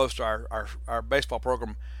guys close to our baseball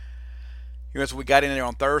program. As we got in there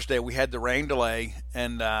on Thursday, we had the rain delay,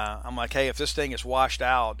 and I'm like, hey, if this thing is washed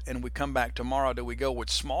out and we come back tomorrow, do we go with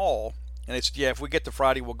Small? And it's, yeah, if we get to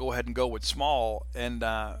Friday, we'll go ahead and go with Small. And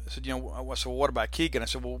I said, so what about Keegan? I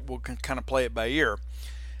said, well, we'll kind of play it by ear.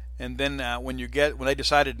 And then when they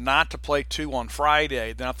decided not to play 2 on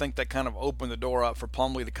Friday, then I think that kind of opened the door up for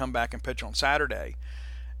Plumlee to come back and pitch on Saturday.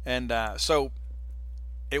 And so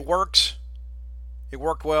it works. It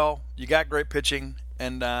worked well. You got great pitching,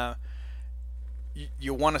 and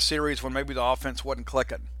you won a series when maybe the offense wasn't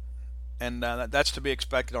clicking. And that's to be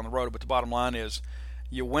expected on the road. But the bottom line is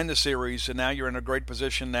you win the series, and now you're in a great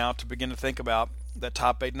position now to begin to think about that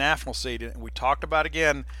top 8 national seed. And we talked about,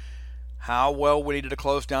 again, how well we needed to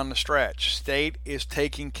close down the stretch. State is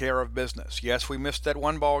taking care of business. Yes, we missed that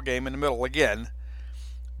one ball game in the middle again,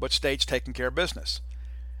 but State's taking care of business.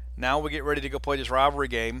 Now we get ready to go play this rivalry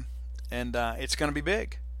game, and it's going to be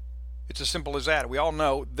big. It's as simple as that. We all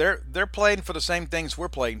know they're playing for the same things we're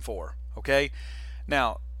playing for, okay?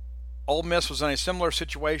 Now, Ole Miss was in a similar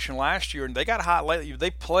situation last year, and they got hot lately.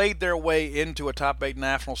 They played their way into a top 8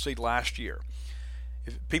 national seed last year.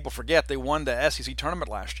 If people forget, they won the SEC tournament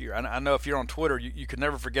last year. I know if you're on Twitter, you can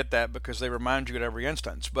never forget that because they remind you at every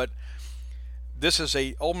instance. But this is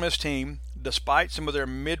a Ole Miss team, despite some of their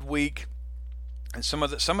midweek and some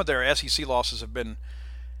of their SEC losses have been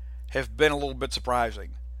a little bit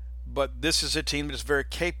surprising. But this is a team that is very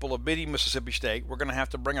capable of beating Mississippi State. We're going to have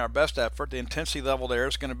to bring our best effort. The intensity level there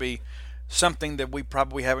is going to be something that we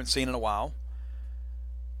probably haven't seen in a while.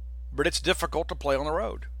 But it's difficult to play on the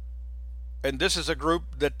road. And this is a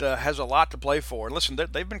group that has a lot to play for. Listen,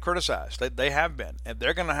 they've been criticized. They have been. And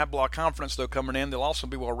they're going to have a lot of confidence, though, coming in. They'll also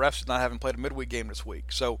be well rested, not having played a midweek game this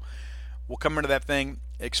week. So we'll come into that thing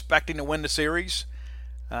expecting to win the series.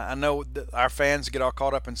 I know that our fans get all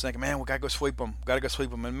caught up in saying, man, we got to go sweep them.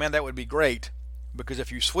 And, man, that would be great because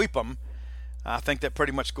if you sweep them, I think that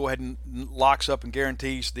pretty much go ahead and locks up and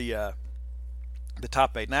guarantees the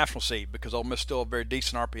top 8 national seed because Ole Miss is still a very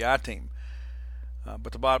decent RPI team.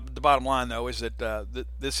 But the bottom line, though, is that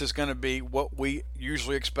this is going to be what we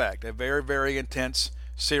usually expect, a very, very intense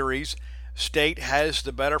series. State has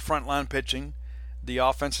the better frontline pitching. The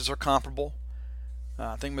offenses are comparable.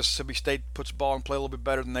 I think Mississippi State puts the ball in play a little bit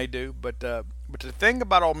better than they do. But the thing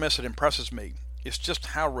about Ole Miss that impresses me is just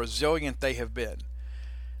how resilient they have been.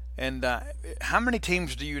 And how many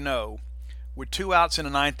teams do you know with 2 outs in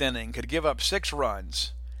the 9th inning could give up 6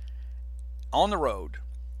 runs on the road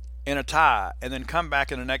in a tie and then come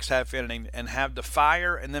back in the next half inning and have the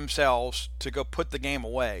fire in themselves to go put the game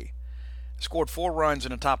away? Scored 4 runs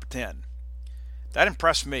in the top of 10. That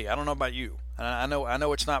impressed me. I don't know about you. I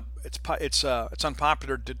know it's not it's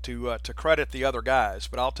unpopular to credit the other guys,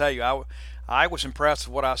 but I'll tell you I was impressed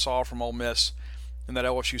with what I saw from Ole Miss in that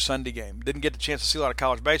LSU Sunday game. Didn't get the chance to see a lot of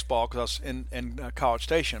college baseball because I was in College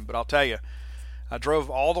Station, but I'll tell you, I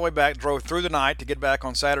drove all the way back, drove through the night to get back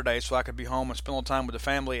on Saturday so I could be home and spend a little time with the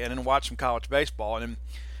family and then watch some college baseball, and then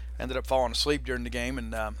ended up falling asleep during the game,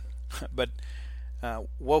 and but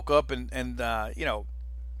woke up and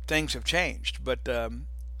things have changed, but.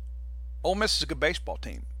 Ole Miss is a good baseball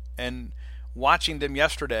team, and watching them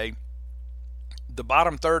yesterday, the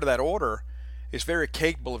bottom third of that order is very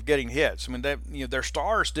capable of getting hits. I mean, their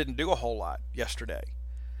stars didn't do a whole lot yesterday,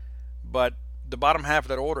 but the bottom half of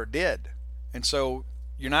that order did, and so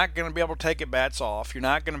you're not going to be able to take at bats off. You're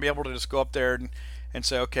not going to be able to just go up there and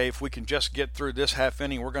say, okay, if we can just get through this half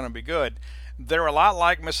inning, we're going to be good. They're a lot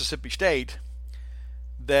like Mississippi State,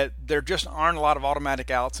 that there just aren't a lot of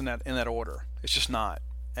automatic outs in that order. It's just not.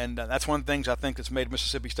 And that's one of the things I think that's made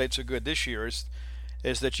Mississippi State so good this year is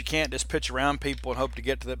that you can't just pitch around people and hope to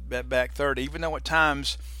get to that back third. Even though at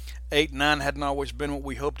times 8 and 9 hadn't always been what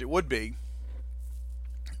we hoped it would be,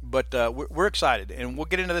 But we're excited, and we'll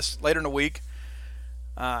get into this later in the week.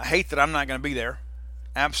 Hate that I'm not going to be there.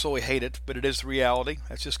 Absolutely hate it, but it is the reality.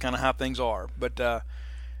 That's just kind of how things are. But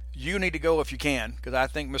you need to go if you can, because I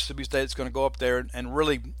think Mississippi State's going to go up there and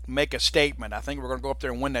really make a statement. I think we're going to go up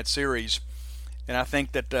there and win that series. And I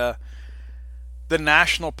think that the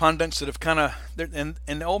national pundits that have kind of –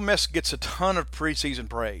 and Ole Miss gets a ton of preseason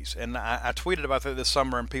praise. And I tweeted about that this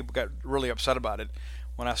summer, and people got really upset about it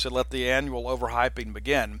when I said let the annual overhyping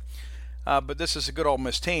begin. But this is a good Ole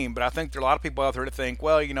Miss team. But I think there are a lot of people out there that think,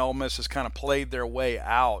 well, Ole Miss has kind of played their way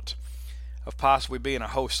out of possibly being a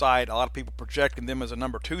host site. A lot of people projecting them as a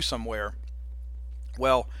number 2 somewhere.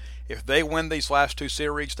 Well, if they win these last 2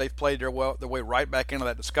 series, they've played their way right back into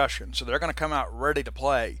that discussion. So they're going to come out ready to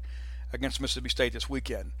play against Mississippi State this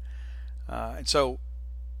weekend. And so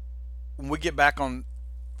when we get back on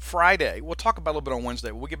Friday, we'll talk about a little bit on Wednesday.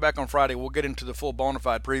 When we get back on Friday, we'll get into the full bona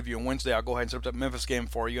fide preview. And Wednesday, I'll go ahead and set up that Memphis game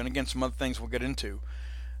for you. And again, some other things we'll get into.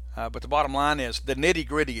 But the bottom line is the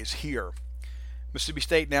nitty-gritty is here. Mississippi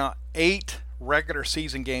State now 8 regular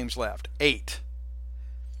season games left. 8.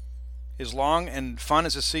 As long and fun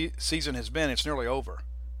as the season has been, it's nearly over.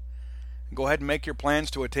 Go ahead and make your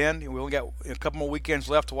plans to attend. We only got a couple more weekends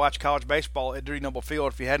left to watch college baseball at Duty Noble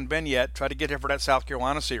Field. If you hadn't been yet, try to get here for that South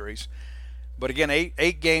Carolina series. But again,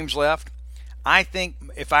 8 games left. I think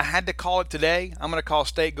if I had to call it today, I'm going to call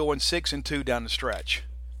State going 6-2 down the stretch.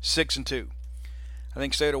 6-2. I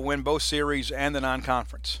think State will win both series and the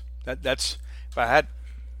non-conference. That's if I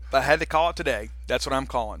had to call it today, that's what I'm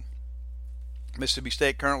calling. Mississippi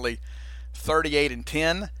State currently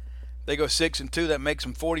 38-10. They go 6-2. That makes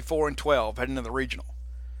them 44-12 heading into the regional.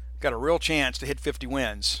 Got a real chance to hit 50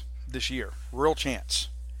 wins this year. Real chance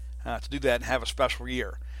to do that and have a special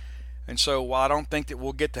year. And so while I don't think that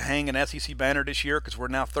we'll get to hang an SEC banner this year because we're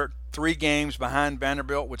now 3 games behind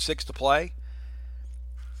Vanderbilt with 6 to play,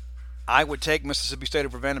 I would take Mississippi State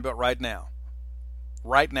over Vanderbilt right now.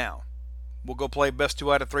 Right now. We'll go play best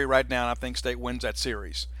 2 out of 3 right now, and I think State wins that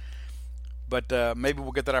series. But maybe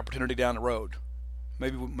we'll get that opportunity down the road.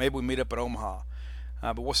 Maybe we meet up at Omaha.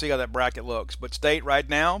 But we'll see how that bracket looks. But State right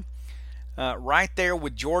now, right there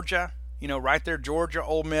with Georgia, right there, Georgia,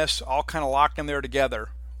 Ole Miss, all kind of locked in there together.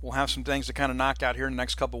 We'll have some things to kind of knock out here in the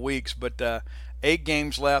next couple of weeks. But 8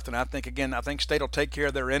 games left, and I think State will take care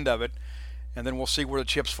of their end of it, and then we'll see where the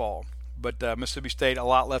chips fall. But Mississippi State, a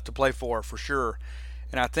lot left to play for sure.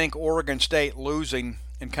 And I think Oregon State losing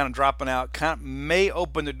and kind of dropping out may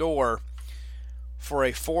open the door for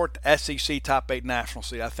a 4th SEC top 8 national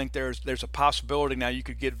seed. I think there's a possibility now you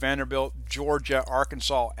could get Vanderbilt, Georgia,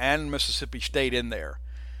 Arkansas, and Mississippi State in there.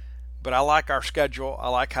 But I like our schedule. I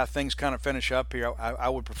like how things kind of finish up here. I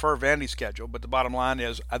would prefer Vandy's schedule, but the bottom line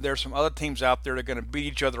is there's some other teams out there that are going to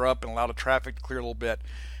beat each other up and allow the traffic to clear a little bit.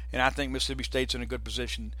 And I think Mississippi State's in a good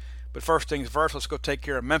position. But first things first, let's go take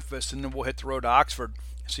care of Memphis, and then we'll hit the road to Oxford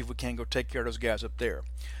and see if we can go take care of those guys up there.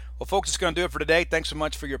 Well, folks, it's going to do it for today. Thanks so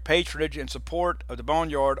much for your patronage and support of the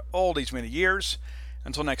Boneyard all these many years.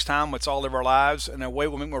 Until next time, let's all live our lives in a way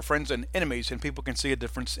we'll make more friends than enemies, and people can see a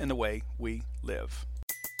difference in the way we live.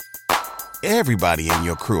 Everybody in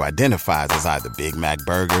your crew identifies as either Big Mac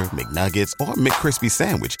Burger, McNuggets, or McCrispy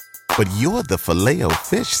Sandwich. But you're the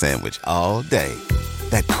Filet-O-Fish Sandwich all day.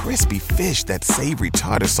 That crispy fish, that savory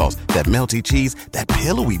tartar sauce, that melty cheese, that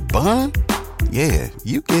pillowy bun. Yeah,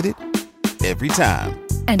 you get it. Every time.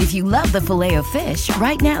 And if you love the Filet-O-Fish,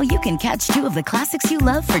 right now you can catch 2 of the classics you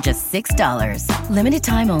love for just $6. Limited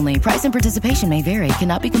time only. Price and participation may vary.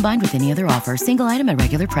 Cannot be combined with any other offer. Single item at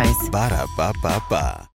regular price. Ba-da-ba-ba-ba.